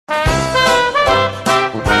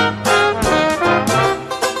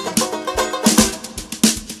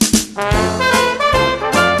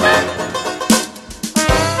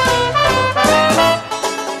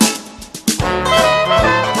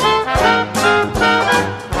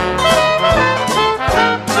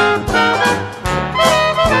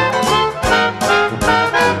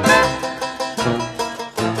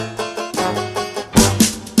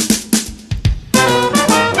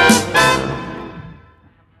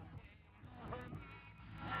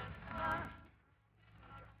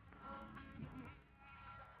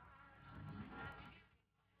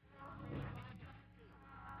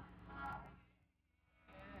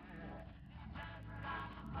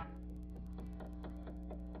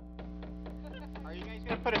He's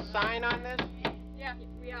going to put a sign on this? Yeah,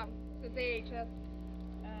 yeah. It says AHS.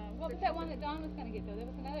 What was that one that Don was going to get, though? There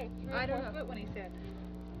was another 3 or 4 foot one he said.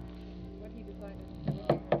 What he decided.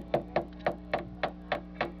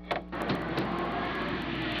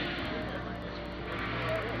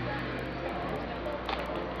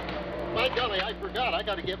 My golly, I forgot. I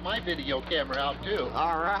got to get my video camera out, too.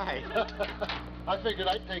 All right. I figured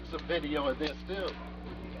I'd take some video of this, too.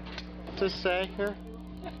 What's this say here?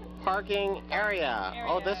 Parking area.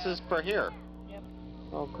 Oh, this is for here. Yep.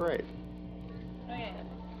 Oh, great. Oh, yeah.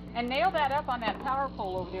 And nail that up on that power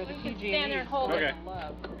pole over there, the PG&E. Stand there and hold it. Okay.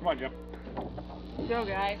 Come on, Jim. Go,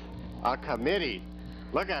 guys. A committee.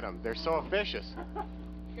 Look at them. They're so officious.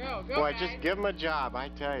 Go, go, Boy, guys. just give them a job, I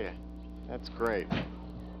tell you. That's great.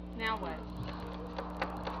 Now what?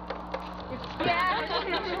 Yeah.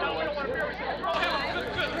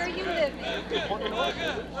 Where are you living?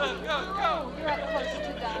 Oh, you're up close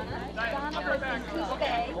to Donna. Donna lives in Coos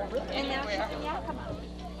Bay, and now she's in Yakima.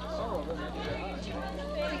 So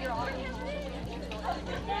you're all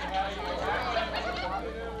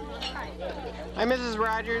Hi, Mrs.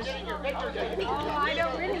 Rogers. Oh, I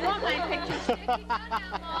don't really want my pictures.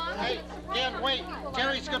 Hey, Dan, wait.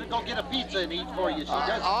 Terry's going to go get a pizza and eat for you. She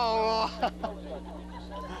does. Oh.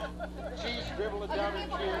 She's dribbling down her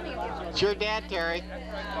chin. It's your dad, Terry.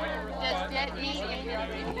 Does Dad eat?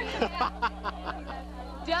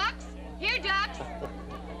 Ducks? Here, ducks.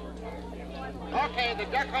 Okay, the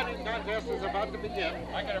duck hunting contest is about to begin.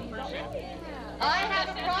 I can appreciate it. I have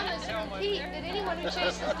a promise from Pete that anyone who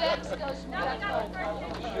chases ducks goes from duck hunt.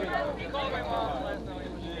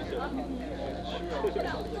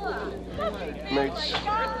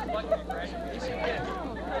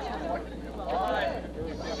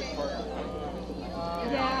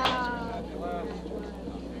 Yeah.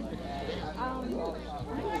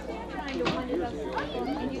 Trying to win it up,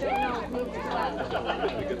 and you don't know what moves is left.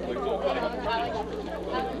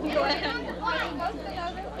 Go ahead.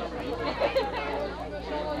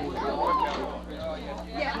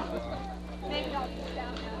 Yeah. Maybe I'll just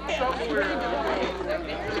down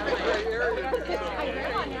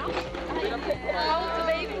Oh, it's a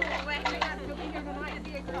baby.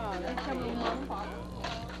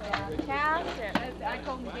 Cash. I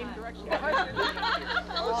told him the game direction.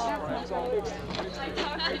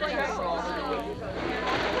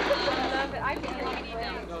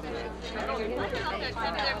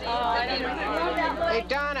 Hey,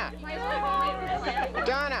 Donna.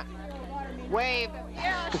 Donna. Wave.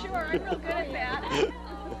 Yeah, sure. I'm real good at that.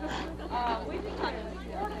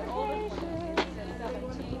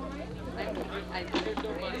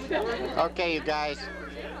 Okay, you guys.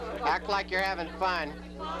 Act like you're having fun.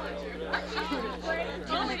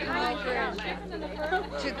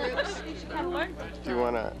 Two groups. Do you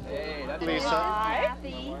want to, Lisa?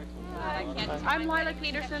 Kathy. I'm Lila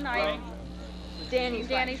Peterson. I'm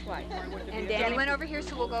Danny's wife. And Danny went over here,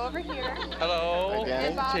 so we'll go over here. Hello. Hi,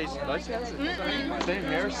 Danny. Jason, nice. Same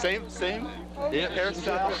hair, same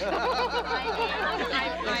hairstyle.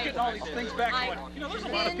 Let's get all these things back going. You know, there's a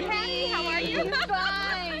lot of people. Cindy, how are you?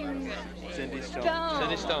 Fine. Cindy Stone.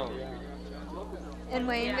 Cindy Stone. And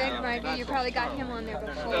Wayne Van Margie, you probably got him on there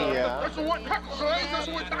before. Yeah.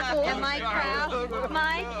 And Mike Kraft.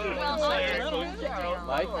 Mike,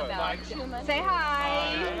 Mike. say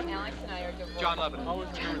hi. Alex and I are divorced. John Levin.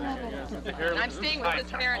 And I'm staying with his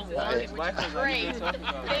parents. It's great.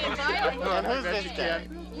 They invited me. And who's this guy?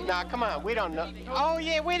 Nah, come on, we don't know. Oh,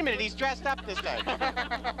 yeah, wait a minute, he's dressed up this day.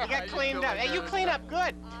 He got cleaned up. Hey, you clean up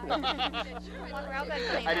good.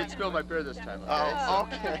 I didn't spill my beer this time. Oh,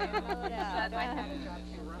 okay.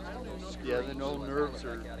 Yeah, the old nerves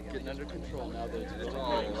are getting under control now that it's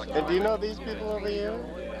really And do you know these people over here?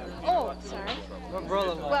 Oh, sorry.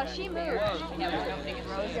 brother-in-law. Well, she moved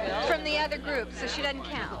from the other group, so she doesn't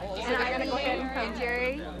count. And Irene and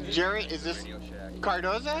Jerry. Jerry, is this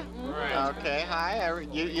Cardoza? Right. Okay, hi.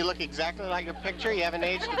 You look exactly like your picture. You haven't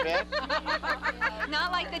aged a bit.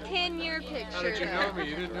 Not like the 10-year picture. How did you know me?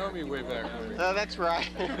 You didn't know me way back when. Oh, that's right.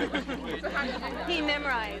 He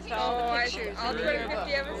memorized all the pictures in the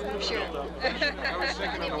yearbook. I'm sure. I was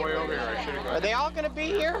thinking on the way over here I should have Are got they all going to be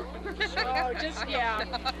here? Oh, just, yeah.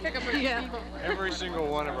 Pick up Yeah. every single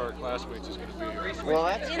one of our classmates is going to be here. Well,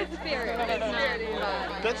 that's In spirit, but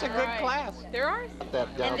not. that's a good class. There are.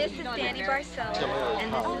 And this is Danny Barcelo,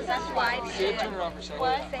 and this is his wife, Sue. Turn around for a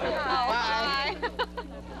second. Say hi.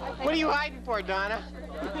 Hi. What are you hiding for, Donna?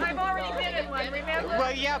 I've already been in one, remember?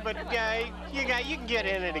 Well, yeah, but you can get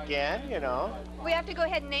in it again, you know. We have to go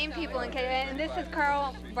ahead and name people in case. And this is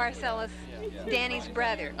Carl Barcelos, Danny's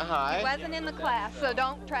brother. He wasn't in the class, so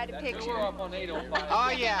don't try to picture.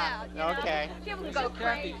 Oh yeah. Okay. She will go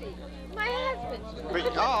crazy. My husband.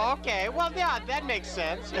 But, oh, okay. Well, yeah, that makes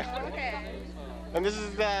sense. Okay. And this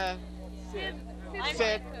is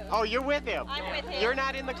Sid. Oh, you're with him. I'm with him. You're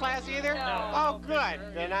not in the class either? No. Oh, good.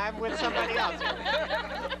 Then I'm with somebody else.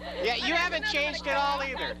 Yeah, you haven't changed at all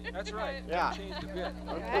either. That's right. Yeah. Changed a bit.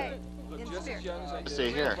 Okay. Look In just as spirit. young as I Let's did.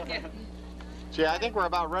 see here. Gee, I think we're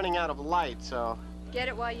about running out of light, so Get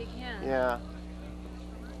it while you can. yeah.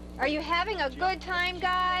 Are you having a good time,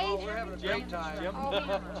 guys? Oh, we're having a great time.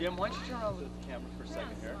 Jim, why don't you turn around to the camera for a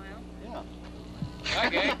second here? Yeah.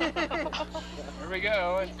 Okay. Here we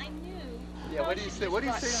go. Yeah, what do you say? What do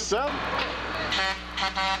you say? Some.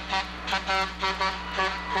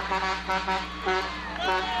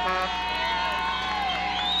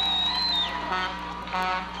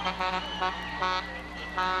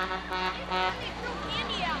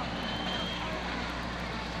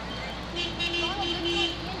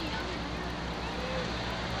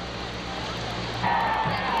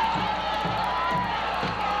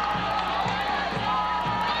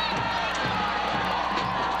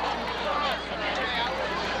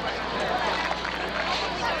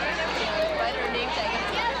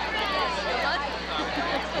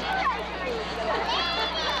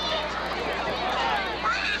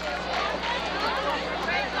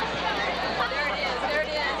 There it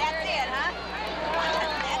is. That's it, huh?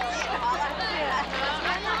 That's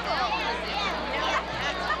it.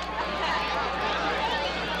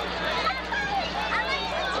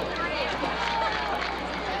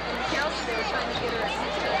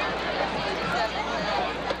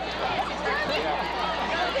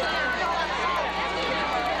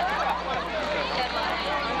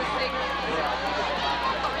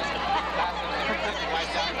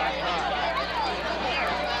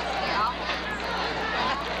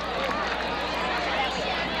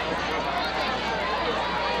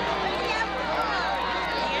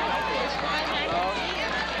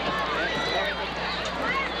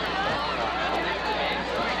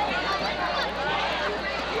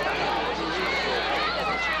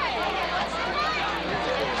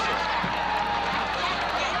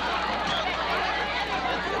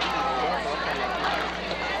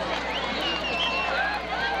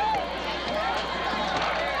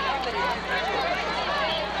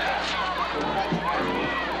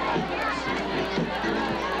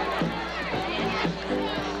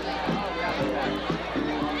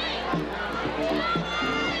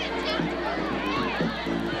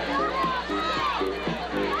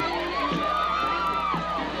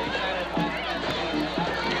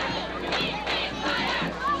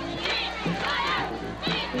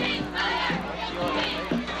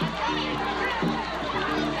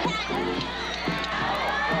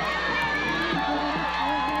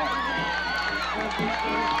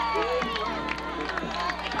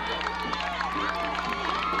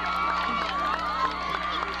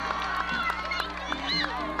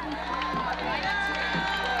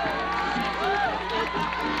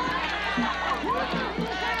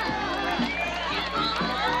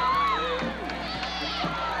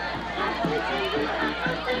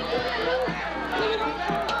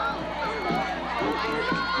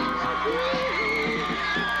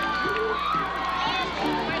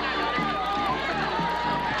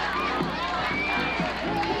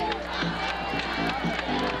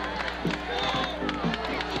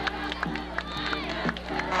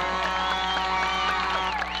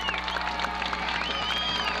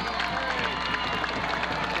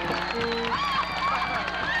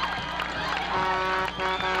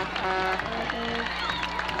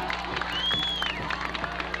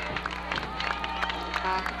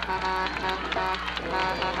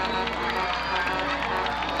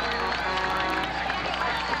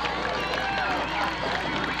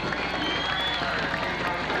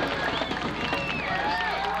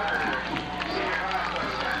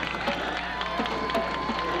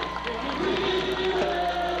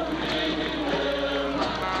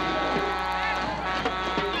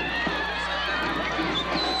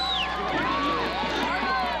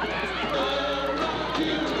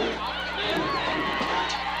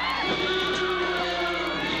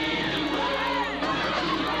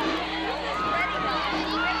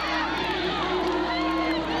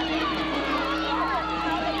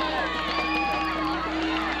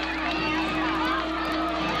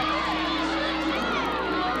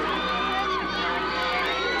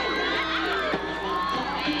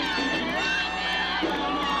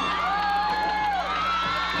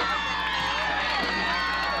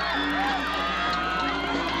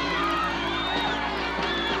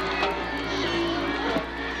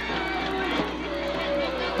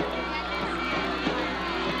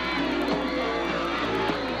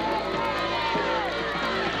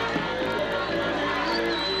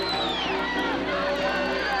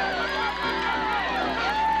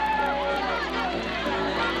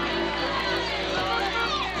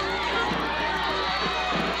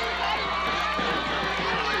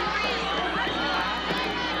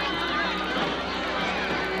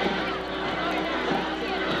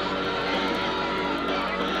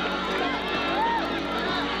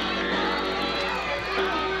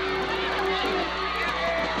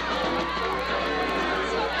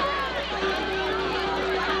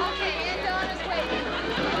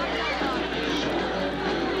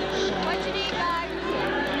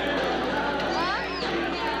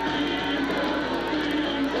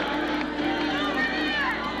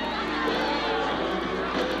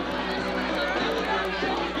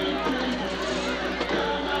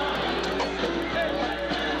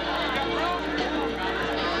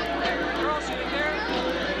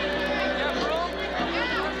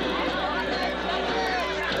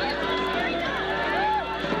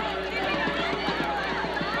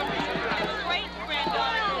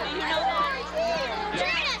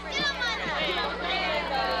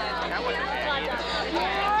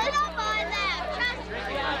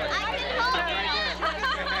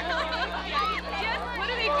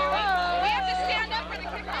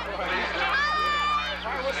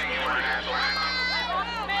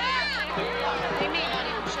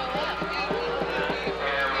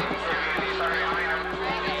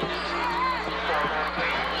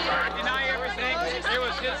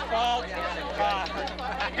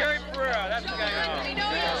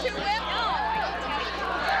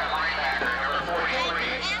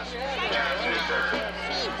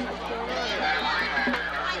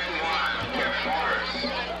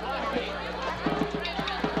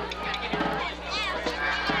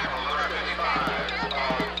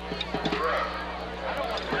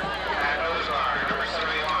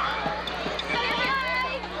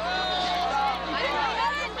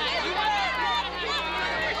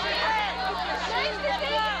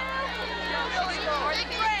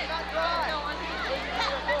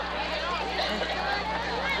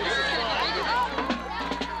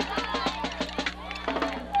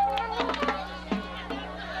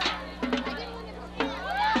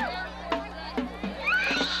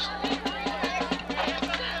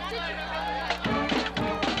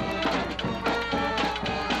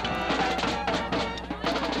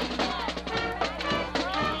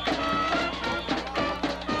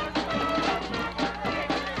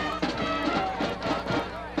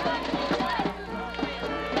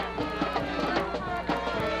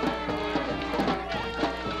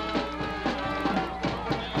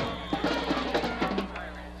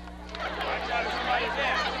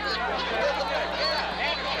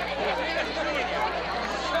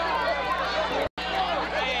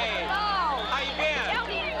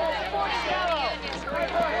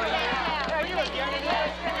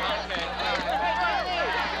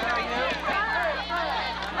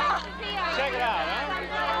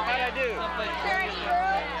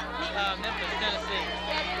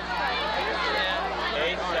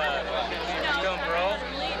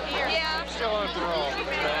 off the roll. It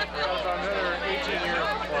was another 18 years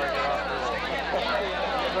before I got off the roll.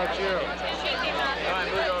 What about you? I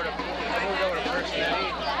moved over to First City.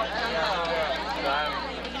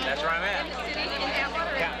 That's where I'm at.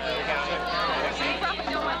 The county.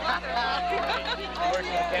 Works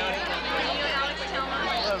in the county.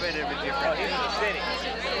 A little bit of a difference. Oh, he's in the city.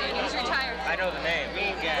 He's retired. I know the name.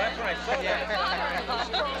 That's when I saw that.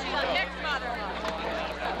 Next mother-in-law.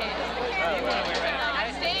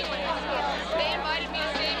 I'm staying with him. They invited me to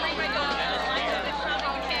stay and bring my dog.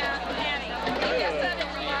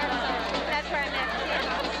 That's where I met Kim.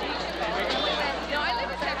 No, I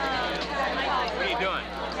live in Sacramento. What are you doing? I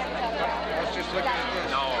was just looking at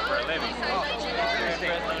this. No, for a living.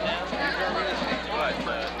 What?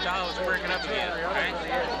 The child was breaking up again, right?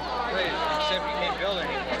 Except you can't build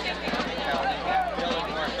anymore.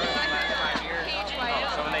 Building more for the last 5 years.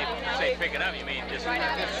 Oh, so when they say pick it up, you mean just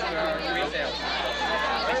Resale.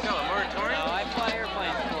 They still a moratorium? No, I fly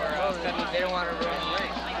airplanes for they don't want to ruin the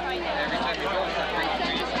lake. Every time you build something,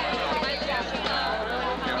 trees out the front.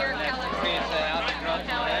 I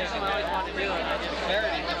always wanted to do it. I just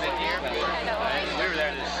clarity to make the airplane. We were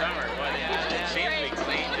there this summer. Well, it seems to be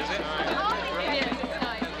clean, is it? It is. It's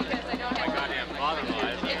nice because I don't have My goddamn father-in-law,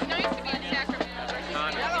 isn't it? It's nice to be in Sacramento.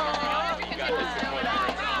 You got this before the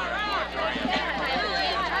moratorium.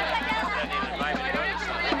 Doesn't even invite me to go to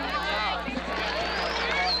something.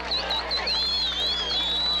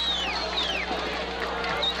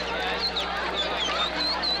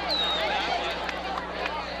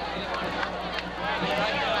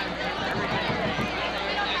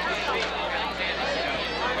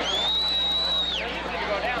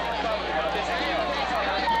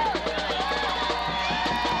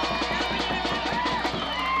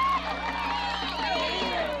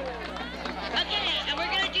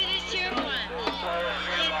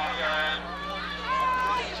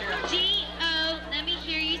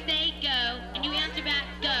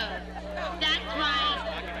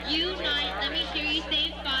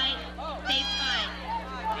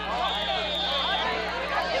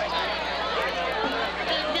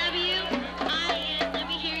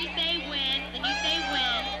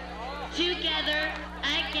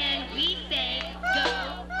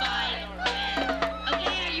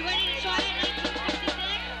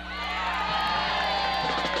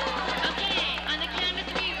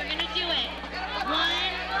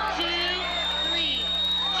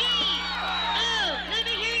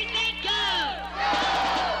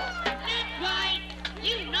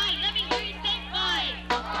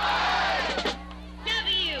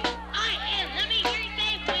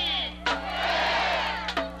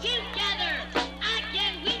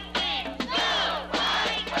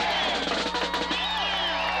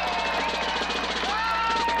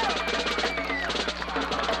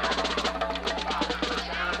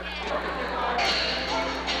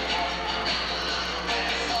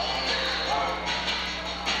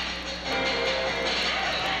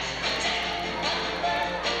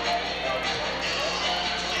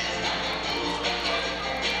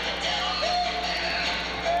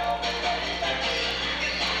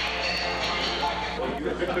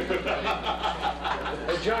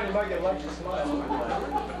 Hey, John, you might get lucky smile.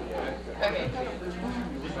 Okay.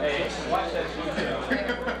 Hey, watch that.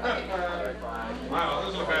 Wow,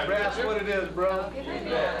 this is bad. That's what it is, bro.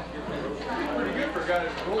 Pretty good for a guy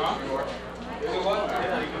that's cool.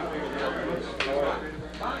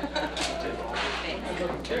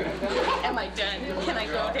 Am I done? Can I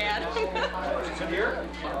go, Dad? Here?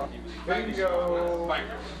 There you go.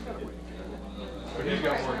 He's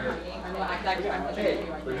got one here. Hey,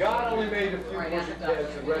 God only made a few heads, the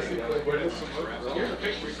rest of it was some. Here's a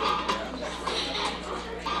picture. I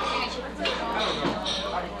don't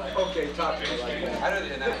know. Okay, top it like that. I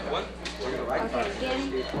don't know what. Okay,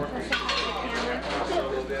 Danny, let's say hi to the camera. I'm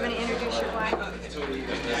going to introduce your wife.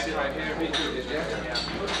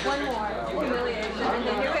 One more humiliation, and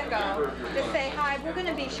then you can go. Just say hi. We're going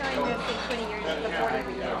to be showing this in 20 years before you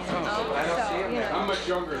begin. So, you know. I'm much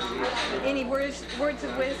younger than you. Any words of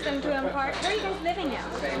wisdom to impart? Where are you guys living now?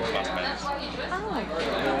 Oh,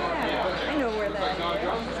 yeah. I know where that is.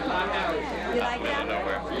 You like that?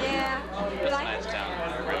 Yeah. You like it? Nice town.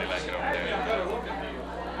 I really like it over there.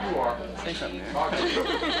 You are. Say something.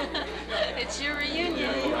 It's your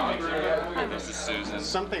reunion. This is Susan.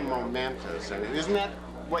 Something momentous. I mean, isn't that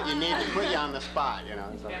what you need to put you on the spot, you know?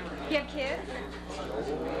 So. You have kids?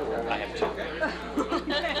 I have two.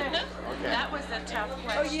 That was a tough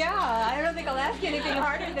question. Oh, yeah. I don't think I'll ask you anything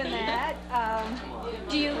harder than that.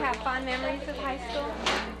 Do you have fond memories of high school?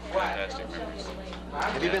 Fantastic memories.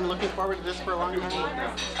 Have you been looking forward to this for a long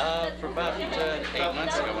time? For about 8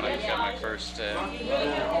 months ago when I got my first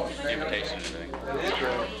give it vegetation and everything. That's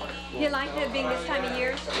great. You like it being this time of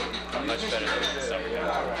year? Much better than the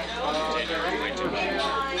summertime. January way too much.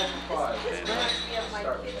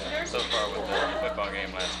 So far with the football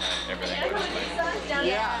game last night, everything was playing.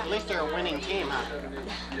 Yeah, at least they're a winning team, huh?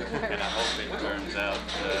 And I hope it turns out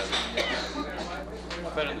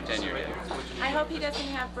better than 10 years. I hope he doesn't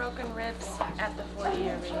have broken ribs at the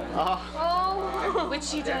 40-year reunion. Oh. Which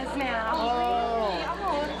he does now. Oh,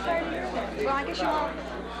 sorry to hear that. Well, I guess you won't.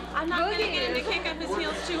 I'm not going to get him to kick up his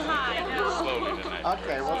heels too high. No. Slowly tonight.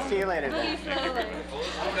 Okay, we'll see you later then.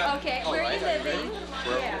 Okay, where are you living?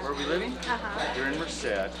 Where are we living? Uh-huh. You're in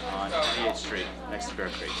Merced on 28th Street, next to Bear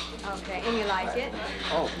Creek. Okay, and you like it?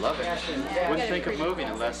 Oh, love it. Yeah. Wouldn't think of moving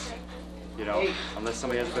unless, you know, unless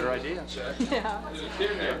somebody has a better idea.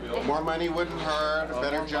 Yeah. More money wouldn't hurt, a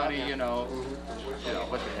better More job. money, you know,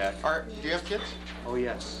 what the heck. Art, do you have kids? Oh,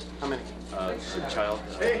 yes. How many? Child,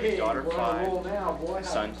 daughter 5,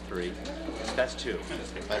 son 3. That's 2.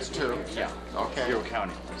 That's 2. Yeah. Okay. Hero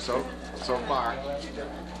County. So far.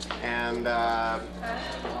 And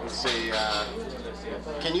let's see.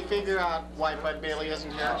 Can you figure out why Bud Bailey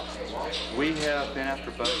isn't here? We have been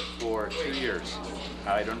after Bud for 2 years.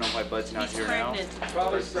 I don't know why Bud's not here now.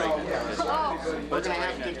 Probably Bud's pregnant. We're gonna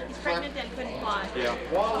have to. He's pregnant and couldn't fly. Yeah.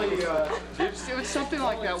 Wally, It was something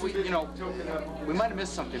like that. We, you know, we might have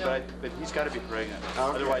missed something, but he's got to be pregnant. Okay.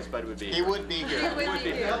 Otherwise, Bud would be He here. would be here. He would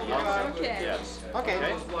be here. Okay. Yes. Okay.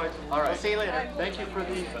 Okay. All right. We'll see you later. Thank you for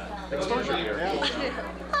the exposure here.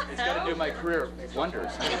 It's got to do my career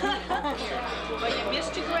wonders. Well, you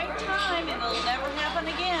missed a great time, and it'll never happen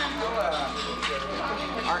again.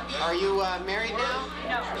 Are you married now?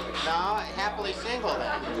 No. No, happily single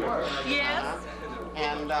then. Yes.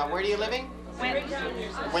 And where are you living? Winton.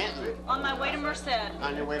 Winton. On my way to Merced.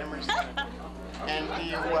 On your way to Merced. And do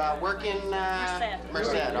you work in Merced.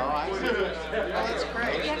 Merced? Oh, I see. Oh, that's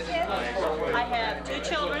great. I have 2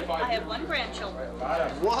 children. I have 1 grandchild.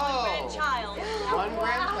 Whoa! Grandchild. One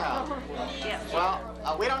grandchild. Yes.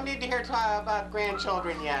 Well, we don't need to hear about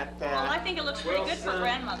grandchildren yet. Well, I think it looks pretty good for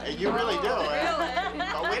grandmother. You really do.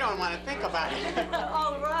 But we don't want to think about it.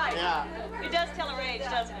 Oh, right. Yeah. It does tell her age,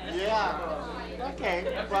 doesn't it? Yeah.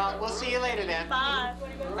 Okay. Well, we'll see you later then. Bye.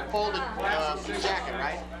 Folded jacket,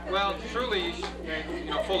 right? Well, truly, you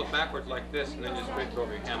know, fold it backwards like this, and then just put it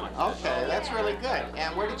over your hand like this. Okay, that's really good.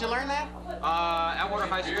 And where did you learn that? Atwater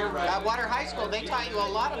High School. Atwater High School. They taught you a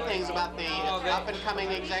lot of things about the up-and-coming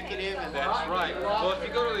executive. And That's right. Well, if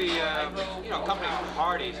you go to the, you know, company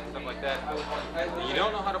parties and stuff like that, you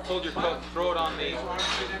don't know how to fold your coat, throw it on the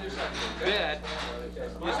bed,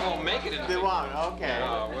 you just won't make it in the They won't. Okay.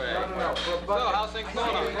 Oh, wait. So, how's things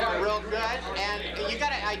going on? Real good. And you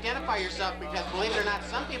got to identify yourself because, believe it or not,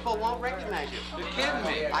 some people won't recognize you. You're kidding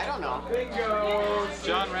me. I don't know.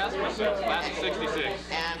 John Rasmussen, class of '66.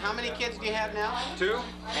 And how many kids do you have now? 2?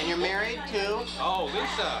 And you're married to Oh,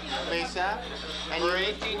 Lisa. Lisa. And For you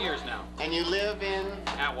 18 years now. and you live in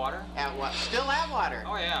Atwater. still Atwater.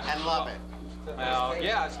 Oh, yeah. And love it. Well,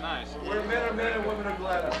 yeah, it's nice. we're men and women are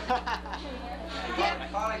glad.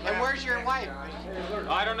 And where's your wife?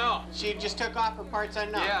 I don't know. She just took off her parts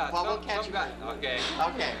unknown. Yeah, Well, we'll catch some you. guy. Okay.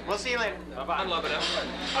 Okay. We'll see you later. Bye-bye. I love it.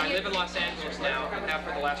 I live in Los Angeles now. I have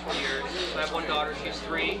for the last 4 years. I have 1 daughter. She's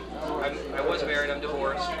 3. I was married. I'm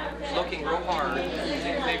divorced. Looking real hard.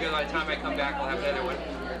 Maybe by the time I come back, I'll have another one.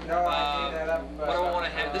 What do I want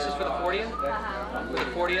to have? This is for the 40th. For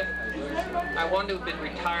the 40th. I wanted to have been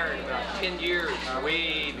retired about 10 years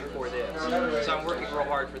way before this. So I'm working real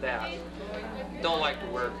hard for that. Don't like to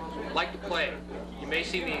work. Like to play. You may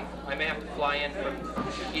see me, I may have to fly in from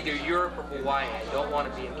either Europe or Hawaii. I don't want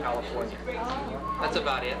to be in California. That's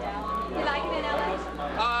about it. You like it in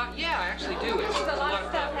LA? Yeah, I actually do. It's There's a lot of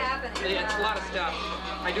stuff happening. Yeah, it's a lot of stuff.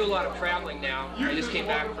 I do a lot of traveling now. I just came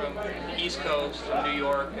back from the East Coast, from New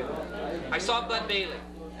York. And I saw Bud Bailey.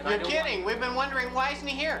 And I You're know kidding. We've been wondering why isn't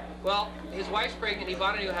he here? Well, his wife's pregnant. He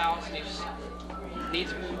bought a new house, and he just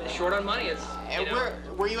needs short on money. It's And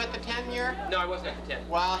were you at the 10 year? No, I wasn't at the 10.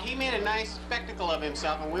 Well, he made a nice spectacle of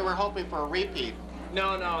himself, and we were hoping for a repeat.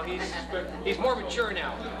 No, he's more mature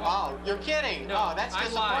now. Oh, you're kidding? No, Oh, that's I'm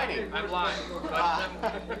disappointing. lying. I'm lying.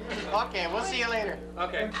 Okay, we'll see you later.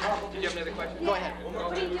 Okay. Did you have another question? Go ahead.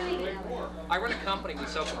 What are you doing now? I run a company. We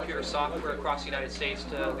sell computer software across the United States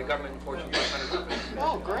to the government and Fortune 500 companies.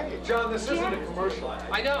 Oh, great. John, this isn't a commercial.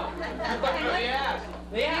 I know.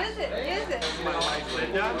 Use it.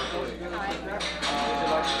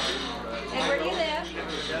 And where do you live?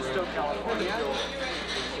 Still California.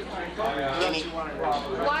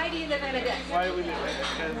 Why do you live in Medina? Why do we do it?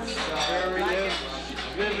 Because there he is.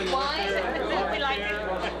 Why? We like it.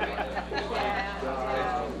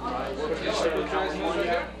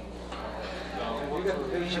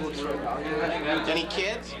 Any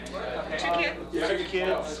kids? 2 kids. 2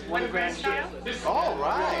 kids, 1 grandchild. All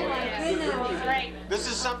right. Goodness. Right. This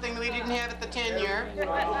is something we didn't have at the 10-year.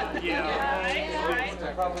 Right.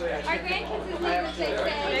 Our grandkids is neat as they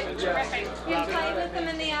say. Terrific. You play with them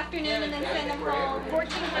in the afternoon and then send them home.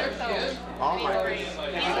 14 months old. Oh my.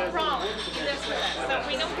 He's a problem. He lives with us, so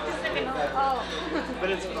we don't get to send him home. Oh. But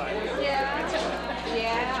it's fun. Yeah.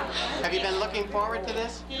 Yeah. Have you been looking forward to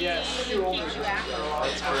this? Yes. He keeps you active.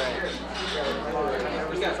 That's great.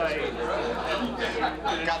 Ever since I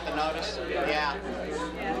Got the notice? Yeah.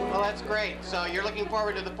 Well, that's great. So you're looking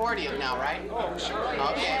forward to the 40th now, right? Oh, sure.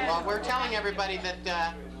 Okay. Well, we're telling everybody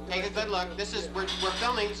that take a good look. This is we're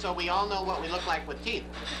filming, so we all know what we look like with teeth.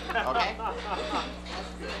 Okay.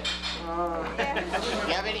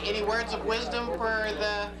 You have any words of wisdom for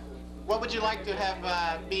the? What would you like to have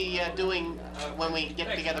be doing when we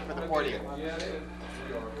get together for the 40th?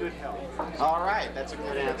 Good health. All right, that's a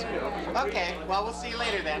good answer. Okay, well, we'll see you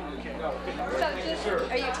later then. So just,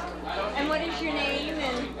 are you, and what is your name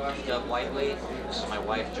and? Doug Whiteley. This is my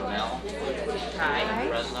wife, Janelle. Hi.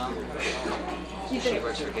 Fresno. She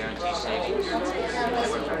works for Guarantee Savings. I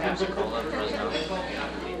work for Pepsi-Cola, Fresno.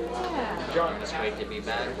 It's great to be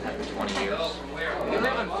back after 20 years. You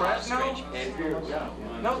live in Fresno?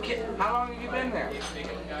 No kid. How long have you been there?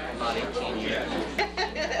 About 18 years.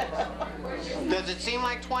 Does it seem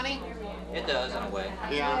like 20? It does, in a way.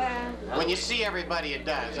 Yeah. When you see everybody, it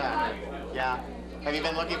does, huh? Yeah. Have you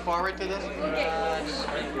been looking forward to this? It's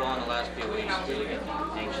been growing the last few weeks. Really getting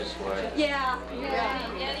anxious for it. Yeah.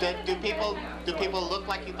 Yeah. Do people look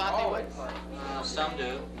like you thought they would? Some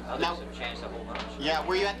do. Others have changed a whole bunch. Yeah.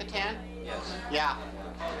 Were you at the 10? Yes. Yeah.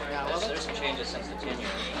 Yeah. Well, There's some changes since the 10 year.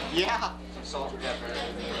 Yeah. Some salt and pepper.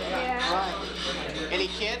 Yeah. Right. Any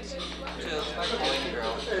kids? 2, a boy and a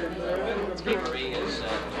girl. Marie is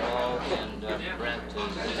 12 and Brent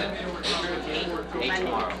is 8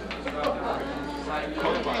 tomorrow.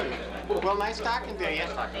 Okay. Well, nice talking to you.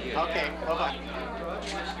 Nice talking to you. Okay. Bye-bye.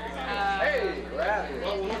 Hey, Rad.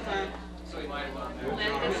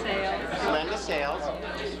 Linda Sales. Linda Sales.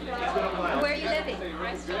 Where are you living?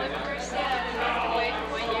 I still live in Merced. Away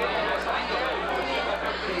for 1 year.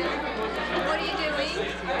 What are you doing?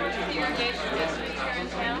 The irrigation district here in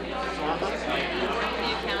town. The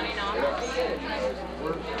accounting office. And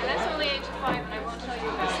that's only age 5, and I won't tell you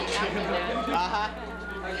about it after that. Uh-huh.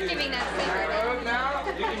 Give me that secret.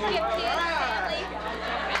 Skip kids, family.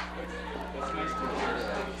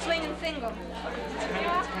 Swing and single.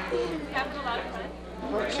 Yeah. Having a lot of fun.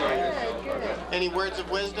 Good. Any words of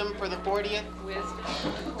wisdom for the 40th? Wisdom.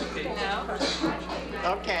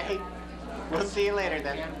 No. Okay. We'll see you later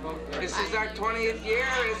then. This is our 20th year,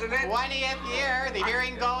 isn't it? 20th year, the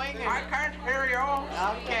hearing going. I can't hear you.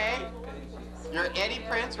 Okay. You're Eddie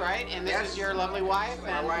Prince, right? And this is your lovely wife?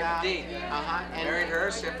 My wife, Dee. Uh-huh. And Married her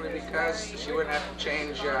simply because she wouldn't have to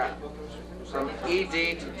change from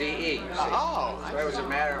ED to DE. Oh. So it was a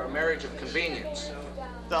matter of a marriage of convenience.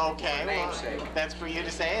 Okay. Well, Namesake. that's for you to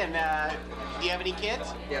say. And do you have any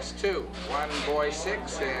kids? Yes, 2. 1 boy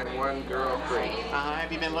 6 and 1 girl 3. Uh-huh.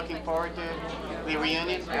 Have you been looking forward to the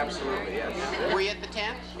reunion? Absolutely, yes. Were you at the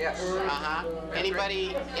 10th? Yes. Uh-huh.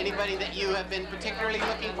 Anybody that you have been particularly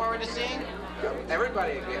looking forward to seeing?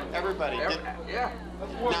 Everybody again. Everybody. Yeah.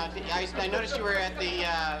 Now, I noticed you were at the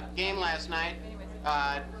game last night.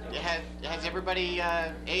 Has everybody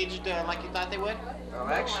aged like you thought they would? Well,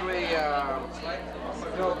 actually,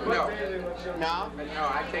 no. No? No,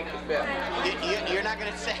 I take the fifth. You're not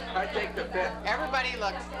going to say? I take the fifth. Everybody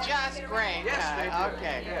looks just great. Yes, they do.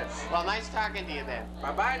 Okay. Yes. Well, nice talking to you then.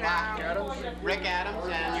 Bye-bye now. Rick Adams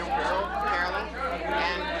and your girl, Carolyn.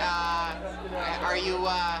 And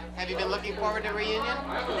have you been looking forward to reunion?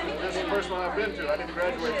 This is the first one I've been to. I didn't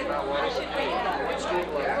graduate from Atwater.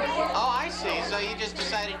 Oh, I see. So you just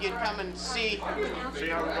decided you'd come and see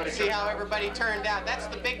how everybody turned out. That's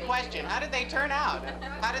the big question. How did they turn out?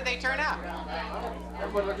 How did they turn out?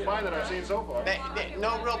 Everybody looks fine that I've seen so far.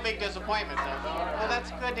 No real big disappointment, though. Well,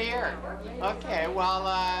 that's good to hear. Okay, well,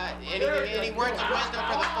 any words of wisdom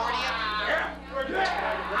for the 40th?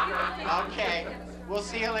 Okay. We'll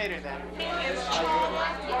see you later then. It's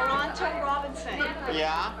Toronto Robinson.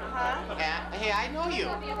 Yeah? Uh-huh. And, hey, I know you.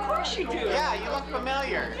 Of course you do. Yeah, you look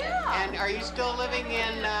familiar. Yeah. And are you still living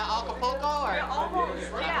in Acapulco? Or? Almost,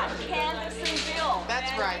 yeah. Candace and Bill.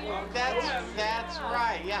 That's right. That's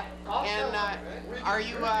right, yeah. And are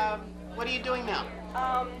you, what are you doing now?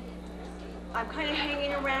 I'm kind of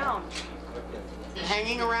hanging around.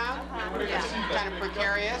 Hanging around? Yeah. Kind of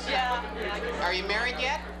precarious? Yeah. Are you married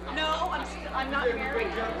yet? No, I'm not married.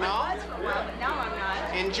 No? I was for a while, but now I'm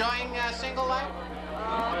not. Enjoying single life?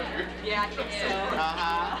 Yeah, I think so.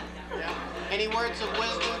 Uh-huh. Yeah. Any words of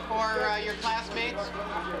wisdom for your classmates?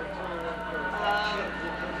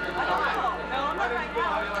 I don't know. No, not right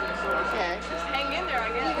now. Okay. Just hang in there, I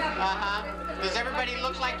guess. Uh-huh. Does everybody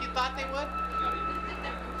look like you thought they would?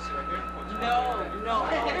 No.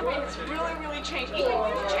 Everybody's really changed. Even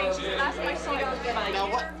you've changed. The last time I saw you about Now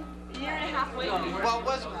what? a year and a half ago.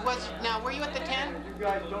 Well, now were you at the 10?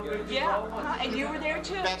 Yeah, and you were there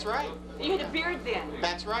too. That's right. You had a beard then.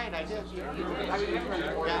 That's right, I did. I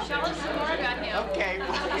remember. Yeah. Tell us some more about him. Okay.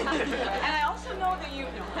 And I also know that you.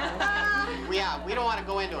 Yeah, we don't want to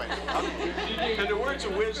go into it. Okay. And the words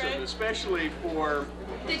of wisdom, especially for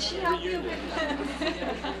Did she help you with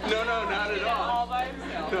No, not at all. All by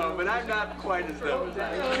himself. No, but I'm not quite as dumb as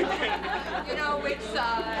that. you know which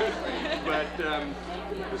side? But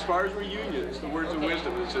as far as reunions, the words of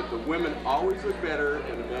wisdom is that the women always look better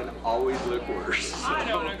and the men always look worse. So I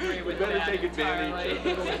don't agree with you better that take advantage of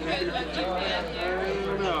I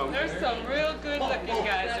don't know. There's some real good-looking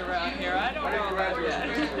guys around here. I don't know about that.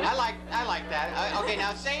 I like that. Okay,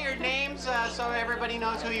 now say your names so everybody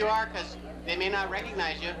knows who you are, because they may not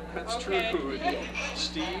recognize you. That's true.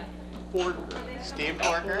 Steve Porker. Steve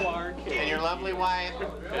Porker. And your lovely wife,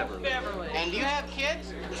 Beverly. And do you have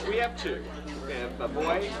kids? We have two. We have a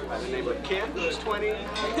boy by the name of Ken, who's 20,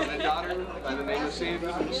 and a daughter by the name of Sandy,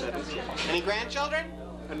 who's 17. Any grandchildren?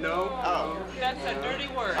 No. Oh. That's a dirty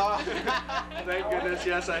word. Oh. Thank goodness,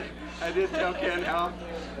 yes, I did tell Ken how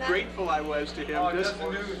grateful I was to him just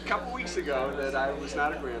a couple weeks ago that I was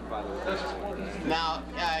not a grandfather. Now,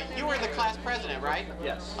 you were the class president, right?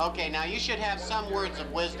 Yes. Okay, now you should have some words of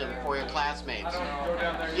wisdom for your classmates.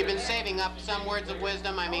 You've been saving up some words of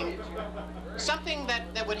wisdom. I mean, something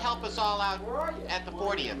that would help us all out at the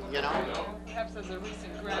 40th, you know? Perhaps as a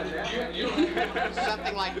recent graduate.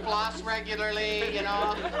 Something like floss regularly, you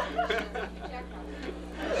know?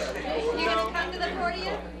 You gonna come to the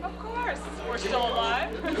 40th? Of course. We're still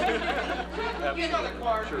alive. You're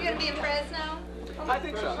gonna be in Fresno? I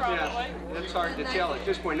think so, yeah. It's hard to tell at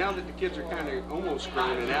this point. Now that the kids are kind of almost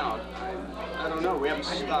grown and out, I don't know. We haven't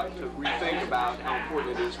stopped to rethink about how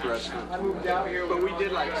important it is for us. But we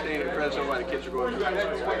did like staying in Fresno while the kids are going through high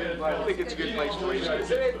school. I think it's a good place to raise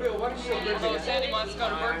kids. Although Sandy wants to go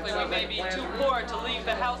to Berkeley, we may be too poor to leave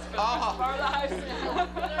the house for the rest of our lives.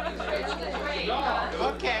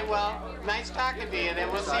 Okay, well, nice talking to you,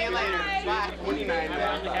 then we'll see you later. Bye. 29.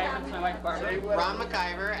 Ron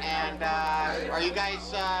McIver, and are you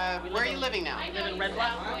guys, where are you living now? I live in Red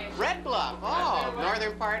Bluff. Red Bluff, oh,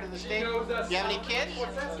 northern part of the state. Do you have any kids?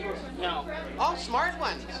 No. Oh, smart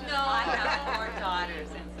ones. No, I have 4 daughters.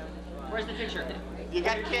 Where's the picture? You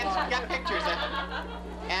got kids? You got pictures.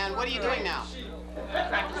 And what are you doing now?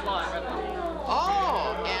 Practice law at Red Bluff.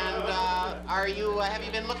 Oh, and are you, have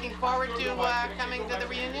you been looking forward to coming to the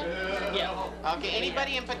reunion? Yeah. Okay,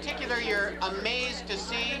 anybody in particular you're amazed to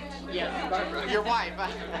see? Yes. Your wife.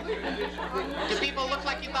 Do people look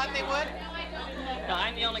like you thought they would? No,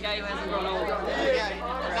 I'm the only guy who hasn't grown old. Yeah.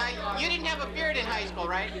 Now, you didn't have a beard in high school,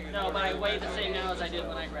 right? No, but I weigh the same now as I did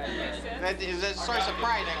when I graduated. That is a source of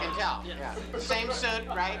pride, I can tell. Yes. Yeah. Same suit,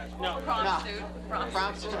 right? No. Prom suit.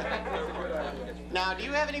 Prom suit. Now, do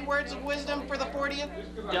you have any words of wisdom for the 40th?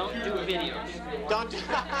 Don't do videos. Don't do.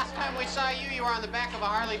 Last time we saw you, you were on the back of a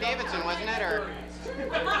Harley Davidson, wasn't it? Or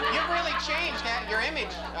you've really changed your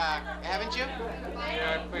image, haven't you?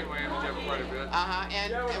 Yeah, I cleaned my image up quite a bit.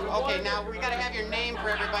 And okay, now we got to have your name for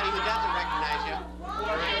everybody who doesn't recognize you.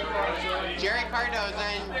 Jerry Cardoza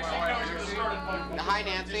and hi,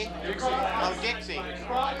 Nancy. Oh, Dixie.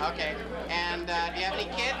 Okay. And do you have any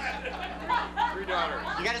kids? 3 daughters.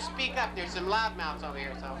 You got to speak up. There's some loudmouths over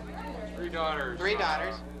here. So. 3 daughters. 3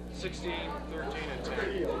 daughters. 16, 13, and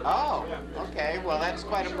 10. Oh, okay. Well, that's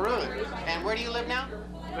quite a brood. And where do you live now?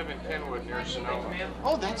 I live in Kenwood near Sonoma.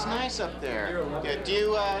 Oh, that's nice up there. Do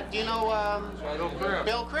you know Bill Krim.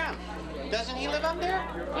 Bill Krim? Doesn't he live up there?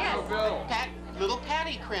 Yes. Bill. Little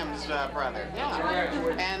Patty Krim's brother. Yeah.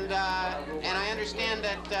 And I understand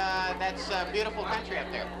that that's a beautiful country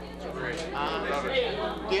up there. Great. Love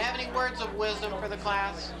it. Do you have any words of wisdom for the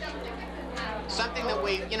class? Something that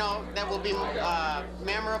that will be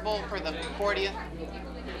memorable for the 40th.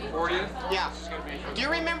 40th? Yeah. Do you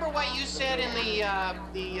remember what you said in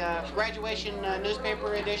the graduation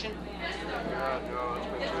newspaper edition? No,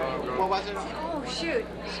 it's been too long ago. What was it? Oh, shoot.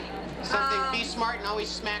 Something, be smart and always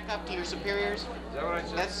smack up to your superiors. Is that what I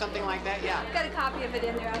said? That's something like that, yeah. Got a copy of it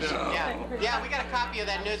in there. I'll show you. Yeah, we got a copy of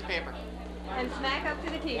that newspaper. And smack up to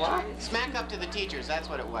the teachers. What? Smack up to the teachers, that's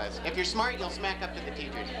what it was. If you're smart, you'll smack up to the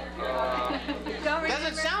teachers. Don't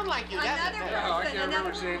Doesn't sound like you, does it? Another No, I can't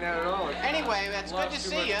remember saying that at all. Anyway, that's good to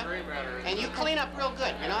see you. Gray matter. And you clean up real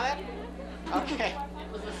good, you know that? Okay.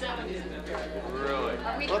 Really?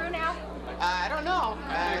 Are we through now? I don't know.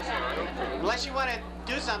 Unless you want to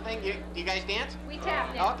do something. You guys dance? We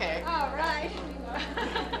tapped it. Okay. All right.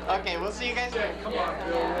 Okay, we'll see you guys later. Come on,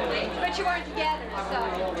 Bill. But you weren't together,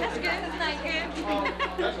 so that's good. That's nice.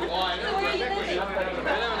 That's a lie. So where are you living? I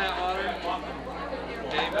live in Atwater.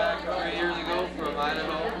 Came back 3 years ago from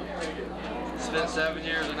Idaho. Spent 7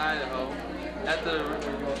 years in Idaho. At the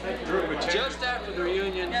just after the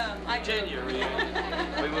reunion, 10-year reunion,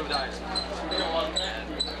 we moved to Iceland.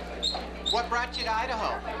 What brought you to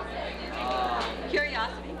Idaho?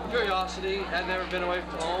 Curiosity. Curiosity. Had never been away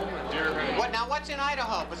from home. And deer hunting. What now? What's in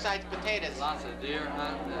Idaho besides potatoes? Lots of deer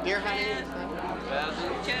hunting. Deer hunting.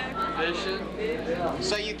 Pheasants. Fishing.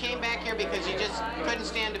 So you came back here because you just couldn't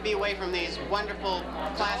stand to be away from these wonderful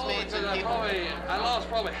classmates and people. I lost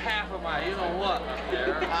probably half of my you-know-what up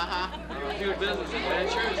there. A few business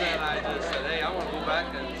adventures, and I just said, hey, I want to go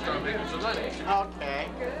back and start making some money. Okay.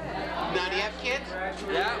 Now, do you have kids?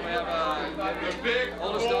 Yeah, we have a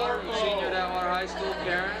oldest daughter who's senior at Atwater High School,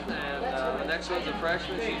 Karen, and the next one's a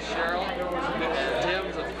freshman, she's Cheryl, and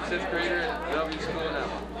Tim's a 5th grader at W School in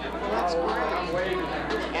Atwater. That's great.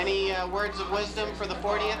 Any words of wisdom for the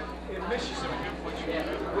 40th?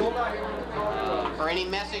 Or any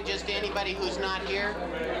messages to anybody who's not here?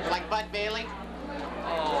 Like Bud Bailey?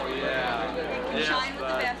 Oh, yeah. Yes, Shine with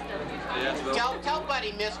the best of them. Yes, Tell Bud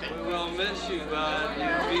he missed it. We will miss you, Bud.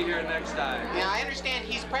 You'll be here next time. Yeah, I understand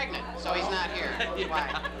he's pregnant, so he's not here. Why?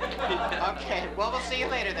 Okay, well, we'll see you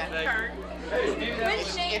later then. Kern.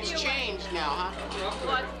 It's changed now, huh?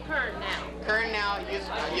 Well, it's Kern now. Kern now,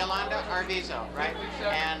 Yolanda Arvizo, right?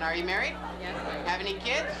 And are you married? Yes. Have any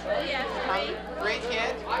kids? Yes, 3. 3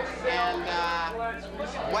 kids. And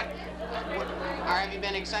have you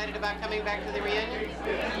been excited about coming back to the reunion?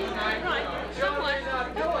 Right. Somewhat.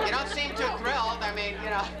 You don't seem too thrilled. I mean, you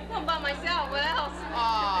know. Well, by myself. What else?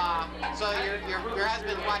 So your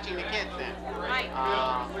husband's watching the kids then? Right.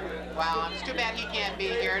 Well, it's too bad he can't be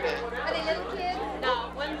here to. Are they little kids? No,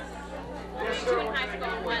 one's 2 in high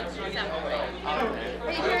school, one's 7th grade.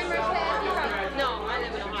 Are you here in Merced? No, I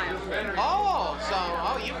live in Ohio.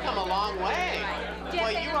 You've come a long way.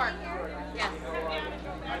 Well, you are. Yes.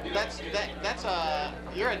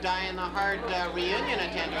 You're a die-in-the-hard reunion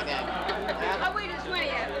attender then. I waited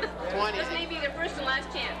 20th. 20. This may be their first and last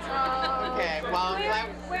chance. Okay, well, I'm glad.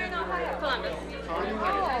 Where in Ohio? Columbus. Oh,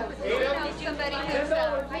 you know somebody who's,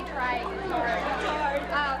 I tried.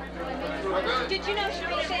 Did you know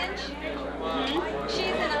Sheree Finch?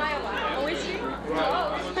 She's in Iowa. Oh, is she?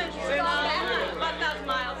 Oh, about 1,000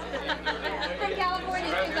 miles. From California,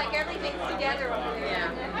 it seems like everything's together over there.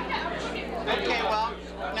 Yeah. Okay, well,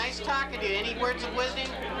 nice talking to you. Any words of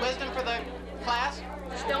wisdom for the class?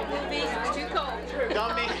 Just don't move east, it's too cold.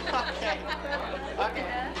 Don't be, okay.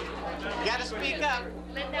 You gotta speak up.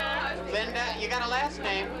 Linda, you got a last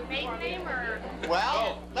name? Maiden name or?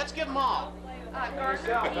 Well, let's give them all.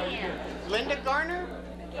 Garner. Linda Garner?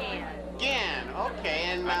 Gann. Gann, okay,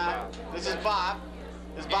 and this is Bob.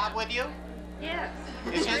 Is Bob with you? Yes.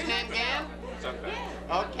 Is his name Gann?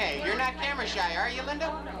 Okay, you're not camera shy, are you,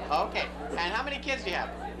 Linda? Okay, and how many kids do you have?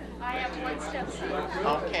 I have 1 stepson.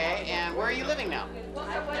 Okay, and where are you living now? 3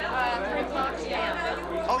 blocks down.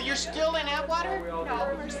 Oh, you're still in Atwater? No,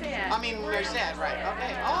 Merced. I mean, Merced, right,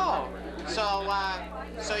 okay. Oh,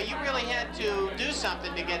 so you really had to do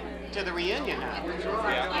something to get to the reunion now.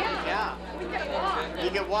 Yeah.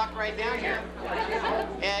 You can walk right down here.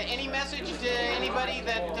 Any message to anybody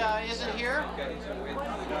that isn't here?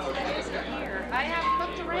 I haven't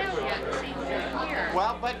looked around yet to see who's here.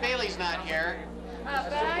 Well, Bud Bailey's not here.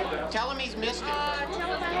 Tell him he's missed it.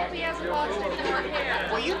 Tell him I hope he hasn't lost any more hair.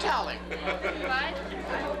 Well, you tell him. What? I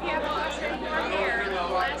hope you haven't lost any more hair than the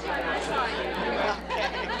last time I saw you. Okay.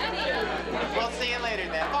 We'll see you later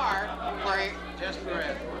then. Or for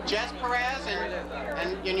Jess Perez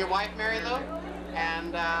and your wife Mary Lou.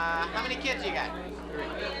 And how many kids you got?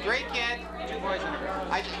 3 kids. 2 boys and a girl.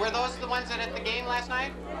 Were those the ones that at the game last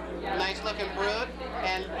night? Nice looking brood.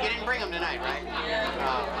 And you didn't bring them tonight, right?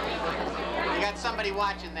 You got somebody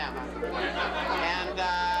watching them. And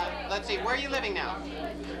let's see, where are you living now?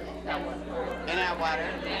 In Atwater.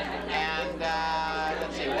 And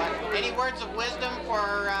let's see, any words of wisdom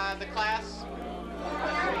for the class?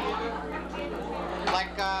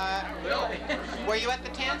 Like, were you at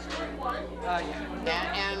the 10th?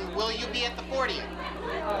 Yeah. And will you be at the 40th?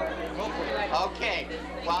 Okay.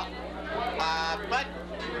 Well,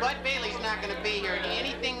 Bud Bailey's not going to be here.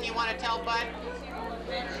 Anything you want to tell Bud?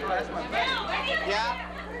 Yeah?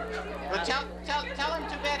 Well, tell him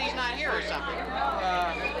too bad he's not here or something.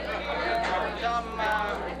 Tell him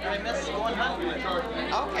I miss going hunting.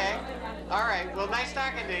 Okay. All right. Well, nice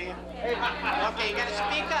talking to you. Okay, you got to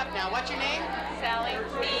speak up now. What's your name? Sally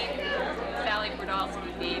Bean. Sally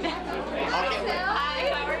Brodalski Bean. Okay. Hi,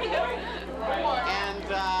 how are you? And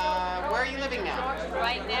where are you living now?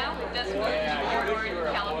 Right now, we just moved to Fort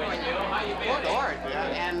Ord, California. Fort Ord.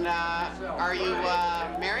 Yeah. And are you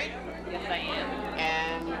married? Yes, I am.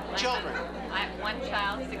 And children? I have one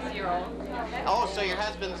child, 6-year-old. Oh, so your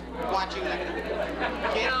husband's watching the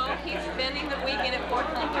kid? No, he's spending the weekend at Fort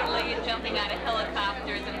Hunter-Lee and jumping out of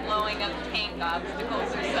helicopters and blowing up tank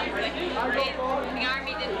obstacles or something. The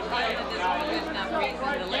Army didn't feel that this was a good enough reason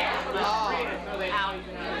to let him out.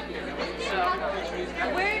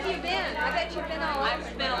 Where have you been? I bet you've been all over. I've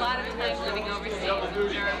spent a lot of time living overseas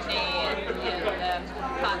in Germany and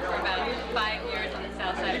taught for about 5 years on the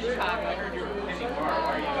south side of Chicago.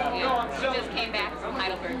 We just came back from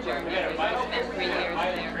Heidelberg, Germany. We spent 3 years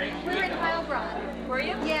there. We were in Heilbronn. Were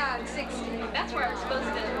you? Yeah, in 60. That's where I was supposed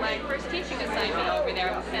to, my first teaching assignment over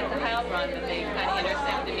there, I was sent to Heilbronn, but they kind of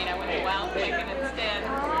intercepted me and I went to Wildflecken instead.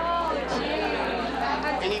 Oh, gee.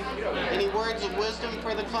 Any words of wisdom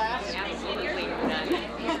for the class? Absolutely none.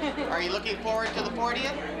 Are you looking forward to the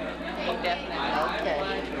 40th? Oh, definitely.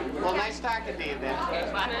 Okay. Well, nice talking to you then. Okay,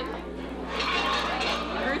 bye.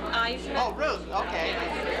 Ruth Eisman. Oh, Ruth. Okay.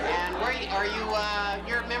 And where are you?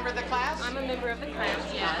 You're a member of the class? I'm a member of the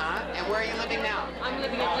class, yes. And where are you living now? I'm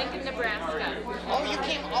living in Lincoln, Nebraska. Oh, you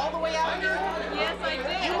came all the way out here? Yes, I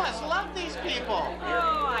did. You must love these people.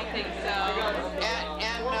 Oh, I think so.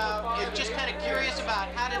 And just kind of curious about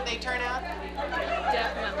how did they turn out?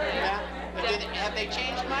 Definitely. Yeah. Have they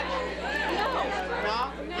changed much? No.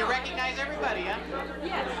 No? You recognize everybody, huh?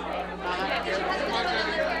 Yes. Did your husband go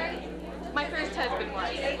military? My first husband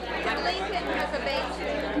was. Lincoln has a base.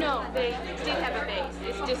 No, they did have a base.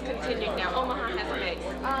 It's discontinued now. Omaha has a base.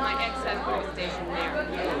 My ex-husband was stationed there.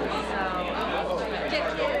 So,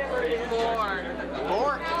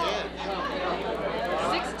 4 kids.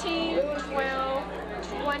 16, 12,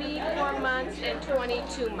 24 months, and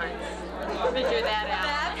 22 months. Figure that out.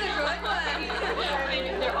 That's a good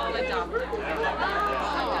one. They're all adopted.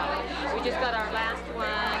 We just got our last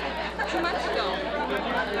one 2 months ago.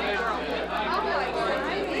 Oh my God.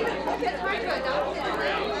 It's hard to adopt it. I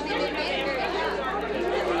mean, they made it very young.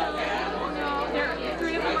 No, there are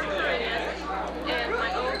 3 of them are Korean, and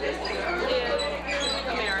my oldest is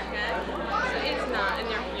American. So it's not, and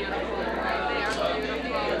they're beautiful. They are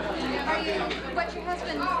beautiful. What's your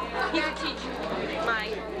husband? He's a teacher.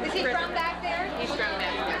 Is he from back there? He's from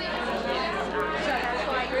back there. Yes. So that's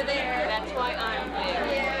why you're there. That's why I'm there.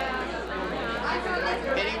 Yeah.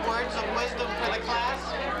 Any words of wisdom for the class?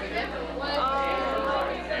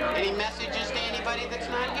 Any messages to anybody that's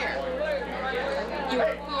not here? You're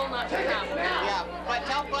a fool not to come. Yeah, but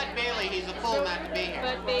tell Bud Bailey he's a fool not to be here.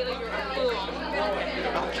 Bud Bailey, you're a fool.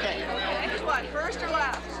 Okay. Next one, first or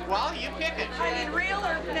last? Well, you pick it. I mean, real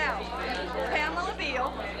or now? Pamela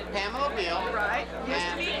Beal. Pamela Beal. Right. Used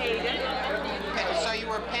to be Aiden. So you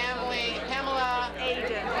were Pamela...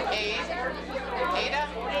 Aiden. Ada?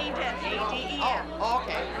 Aiden. A-D-E-N. Oh,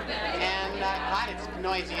 okay. And, God, it's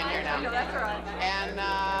noisy in here now. No, that's all right. And,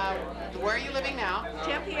 where are you living now?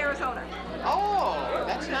 Tempe, Arizona. Oh,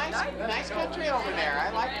 that's nice. Nice country over there.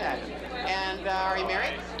 I like that. And, are you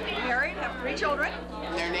married? Married, have 3 children.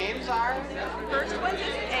 And their names are? First one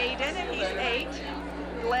is Aiden, and he's 8.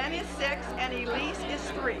 Glenn is 6, and Elise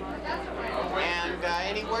is 3. And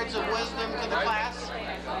any words of wisdom to the class?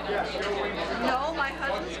 No, my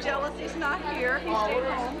husband's jealous he's not here. He stayed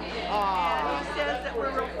home. And he says that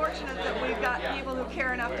we're real fortunate that we've got people who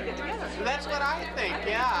care enough to get together. So that's what I think.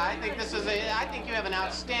 Yeah, I think this is I think you have an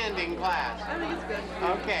outstanding class. I think it's good.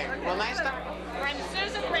 Okay. Well, nice to... I'm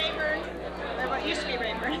Susan Rayburn. Or what used to be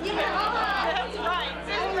Rayburn. Yeah. That's right.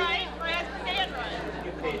 Susan Wright. My husband Dan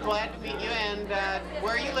Wright. Glad to meet you. And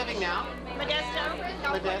where are you living now? Modesto.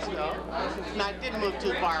 Modesto. Didn't move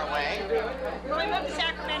too far away. Well, we moved to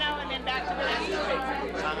Sacramento and then back to Modesto.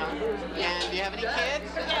 And do you have any kids?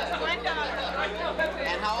 Yes, one daughter.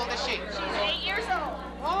 And how old is she? She's 8 years old.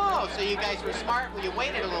 Oh, so you guys were smart when you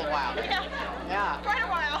waited a little while. Yeah. Quite a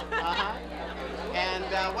while. And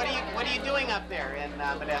what are you doing up there in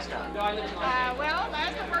Modesto? Well, my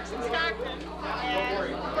husband works in Stockton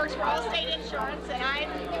and works for Allstate Insurance, and I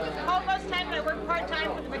home most of the time, but I work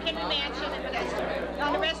part-time for the McKinley Mansion in Modesto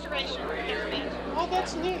on the restoration of McKinley Mansion. Oh,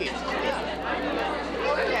 that's neat.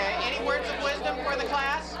 Okay. Any words of wisdom for the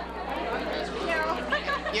class? No.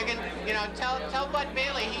 You can, tell Bud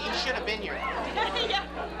Bailey he should have been here. Yeah,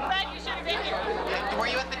 glad you should have been here. Yeah. Were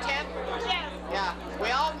you at the tent? Yes. Yeah.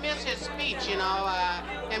 We all miss his speech,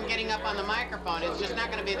 him getting up on the microphone. It's just not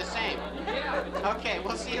going to be the same. Okay,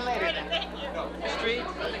 we'll see you later then. Thank you. Street,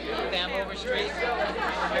 Pamela Harbor Street.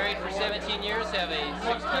 Married for 17 years, have a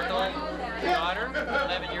 6-month-old daughter,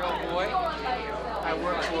 11-year-old boy. I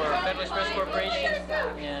work for Federal Express Corporation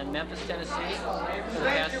in Memphis, Tennessee for the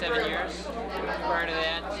past 7 years. Prior to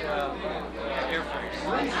that, Air Force.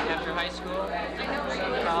 After high school,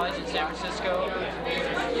 college in San Francisco,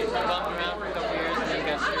 bumped around for a couple years and then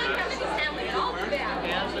got serious.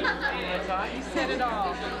 You said it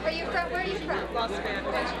all. Where are you from? Las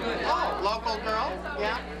Vegas. Oh, local girl,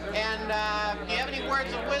 yeah. And do you have any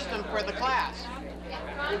words of wisdom for the class?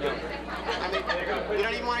 I mean, you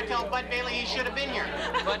don't even want to tell Bud Bailey he should have been here.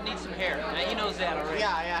 Bud needs some hair. Now, he knows that already.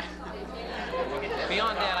 Yeah, yeah.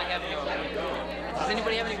 Beyond that, I have no. Does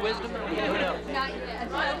anybody have any wisdom?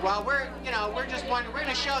 Well, we're just wondering. We're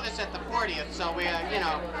going to show this at the 40th, so we,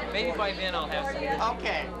 Maybe by then I'll have some.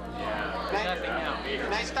 Okay. Nothing now.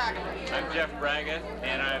 Nice talking. I'm Jeff Braga,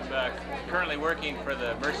 and I'm currently working for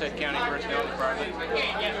the Merced County Personnel Department.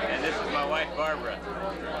 And this is my wife, Barbara.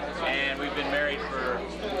 And we've been married for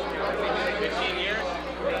 15 years.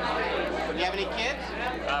 Do you have any kids?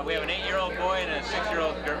 We have an 8-year-old boy and a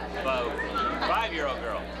 6-year-old girl, 5-year-old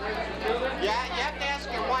girl. Yeah, you have to ask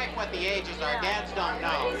your wife what the ages are. Dads don't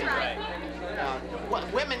know. That's right.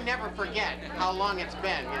 Women never forget how long it's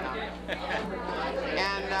been, And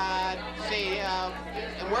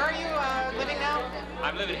where are you living now?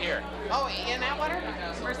 I'm living here. Oh, in Atwater?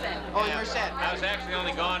 Merced. Oh, in Merced. I was actually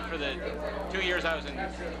only gone for the 2 years I was in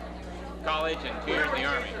college and 2 years in the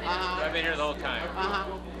Army. So I've been here the whole time.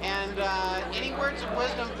 And any words of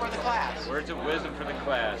wisdom for the class? Words of wisdom for the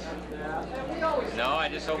class. No, I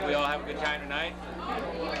just hope we all have a good time tonight.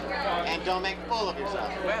 And don't make a fool of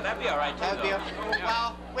yourself. Well, that'd be all right too. That'd be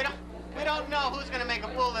well, we don't know who's going to make a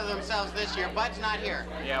fool of themselves this year. Bud's not here.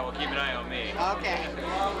 Yeah, well, keep an eye on me. Okay.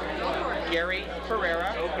 Gary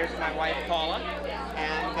Ferreira. Here's my wife, Paula.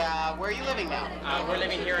 And where are you living now? We're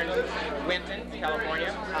living here in Winton,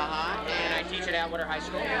 California. And I teach at Atwater High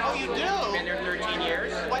School. Oh, you do? Been there 13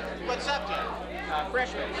 years. What subject?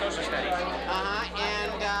 Freshman, social studies.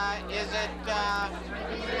 And is it,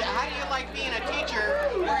 how do you like being a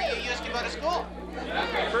teacher where you used to go to school?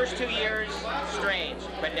 The first 2 years, strange,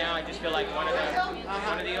 but now I just feel like one of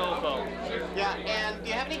the old folks. Yeah, and do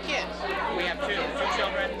you have any kids? We have two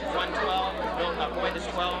children, one 12, a boy that's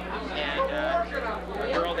 12, and a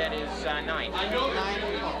girl that is 9. 9.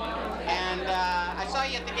 And I saw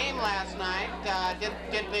you at the game last night. We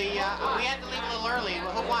had to leave a little early.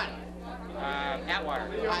 Who won? Atwater.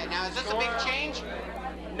 Now, is this a big change?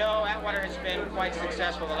 No, Atwater has been quite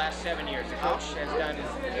successful the last 7 years. The coach has done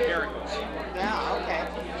miracles. Yeah, okay.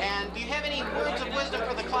 And do you have any words of wisdom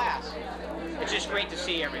for the class? It's just great to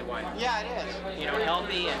see everyone. Yeah, it is.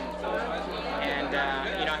 Healthy and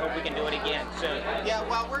I hope we can do it again soon. Yeah,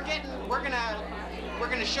 well, we're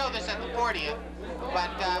gonna show this at the 40th, but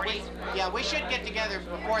we should get together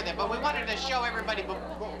before that. But we wanted to show everybody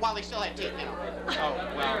while he still had teeth, Oh,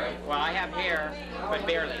 well, I have hair, but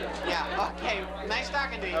barely. Yeah, okay. Nice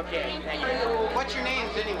talking to you. Okay, thank you. What's your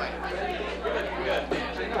names, anyway? Do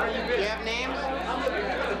you have names?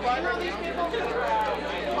 Do you know these people?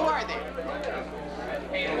 Who are they?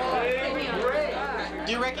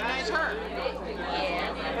 Do you recognize her?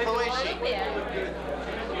 Who is she?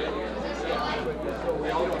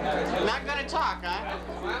 Not gonna talk, huh?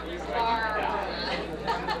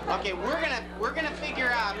 Okay, we're gonna figure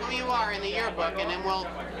out who you are in the yearbook, and then we'll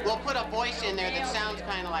put a voice in there that sounds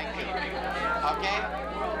kind of like you. Okay?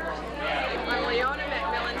 I'm Leona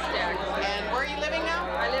McMillan Stack. And where are you living now?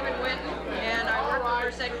 I live in Winton, and I work for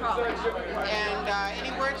Merced College. And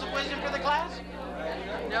any words of wisdom for the class?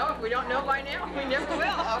 No, if we don't know by now, we never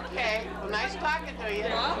will. Okay. Well, nice talking to you.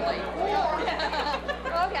 Lovely.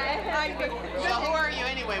 Okay. So who are you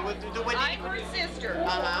anyway? I'm her sister.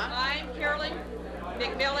 I'm Carolyn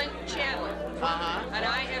McMillan Chandler. And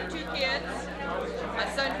I have 2 kids. My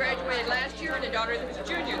son graduated last year and a daughter that was a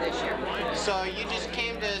junior this year. So you just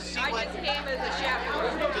came to see I just came as a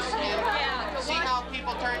chaperone. To see how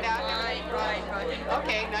people turned out? Right.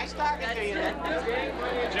 Okay, nice talking to you then.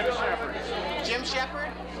 Jim Shepard. Jim Shepard?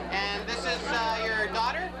 And this is your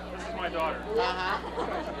daughter? This is my daughter.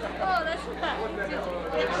 Oh, that's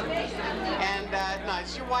nice. And no,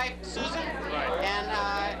 it's your wife, Susan? Right. And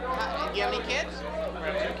do you have any kids? We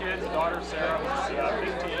have 2 kids. Daughter Sarah is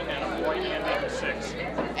 15 and a boy Andy who's 6.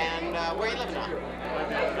 And where are you living now? I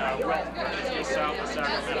live in Wilton, just south of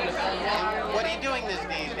Sacramento. And what are you doing these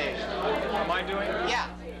days? What am I doing? Yeah.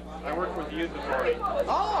 I work with the Youth Authority.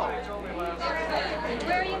 Oh!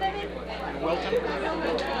 Where are you living? In Wilton. I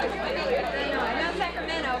know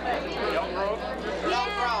Sacramento, but... Elk Grove?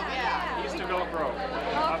 Elk Grove, yeah. East of Elk Grove.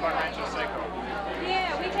 Out by Rancho Seco.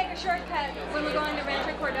 Yeah, we take a shortcut when we go into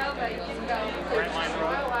Rancho Cordova.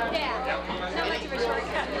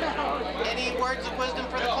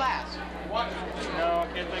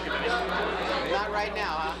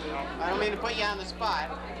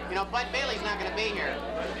 know, Bud Bailey's not going to be here.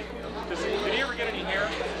 Did he ever get any hair?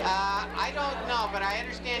 I don't know, but I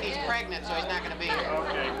understand he's pregnant, so he's not going to be here.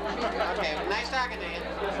 Okay. Okay, well, nice talking to you.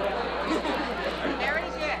 Mary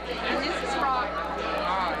Dick, and this is Robert.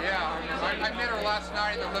 Yeah. I met her last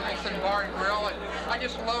night at the Livingston Bar and Grill, and I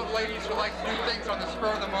just love ladies who like to do things on the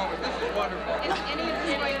spur of the moment. This is wonderful. Is any of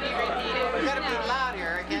this going to be repeated? You got to be loud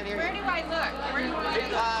here. I can't hear you. Where do I look? Where do you want me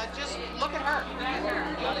to look? Just look at her.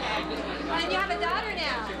 And you have a daughter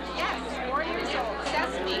now. Yes, 4 years old.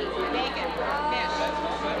 Sesame, bacon, fish.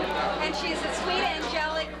 And she's a sweet,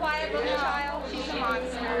 angelic, quiet little child. She's a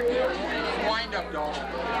monster. Wind-up doll.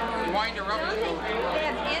 You wind her up. They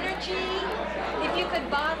have energy. If you could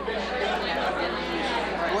bottle them.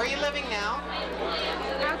 Where are you living now?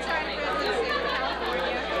 Outside of Redwood City,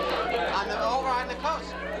 California. Over on the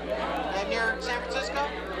coast. Near San Francisco?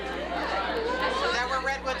 Is that where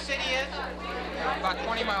Redwood City is? About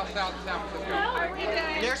 20 miles south of San Francisco. Are we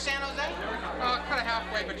done? Near San Jose? Kind of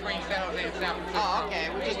halfway between San Jose and San Francisco. Oh, okay.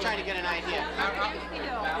 We're just trying to get an idea.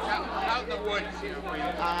 Out in the woods, you know.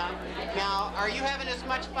 Now, are you having as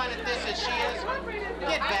much fun at this as she is?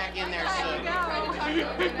 Get back in there soon.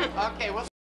 Okay, well.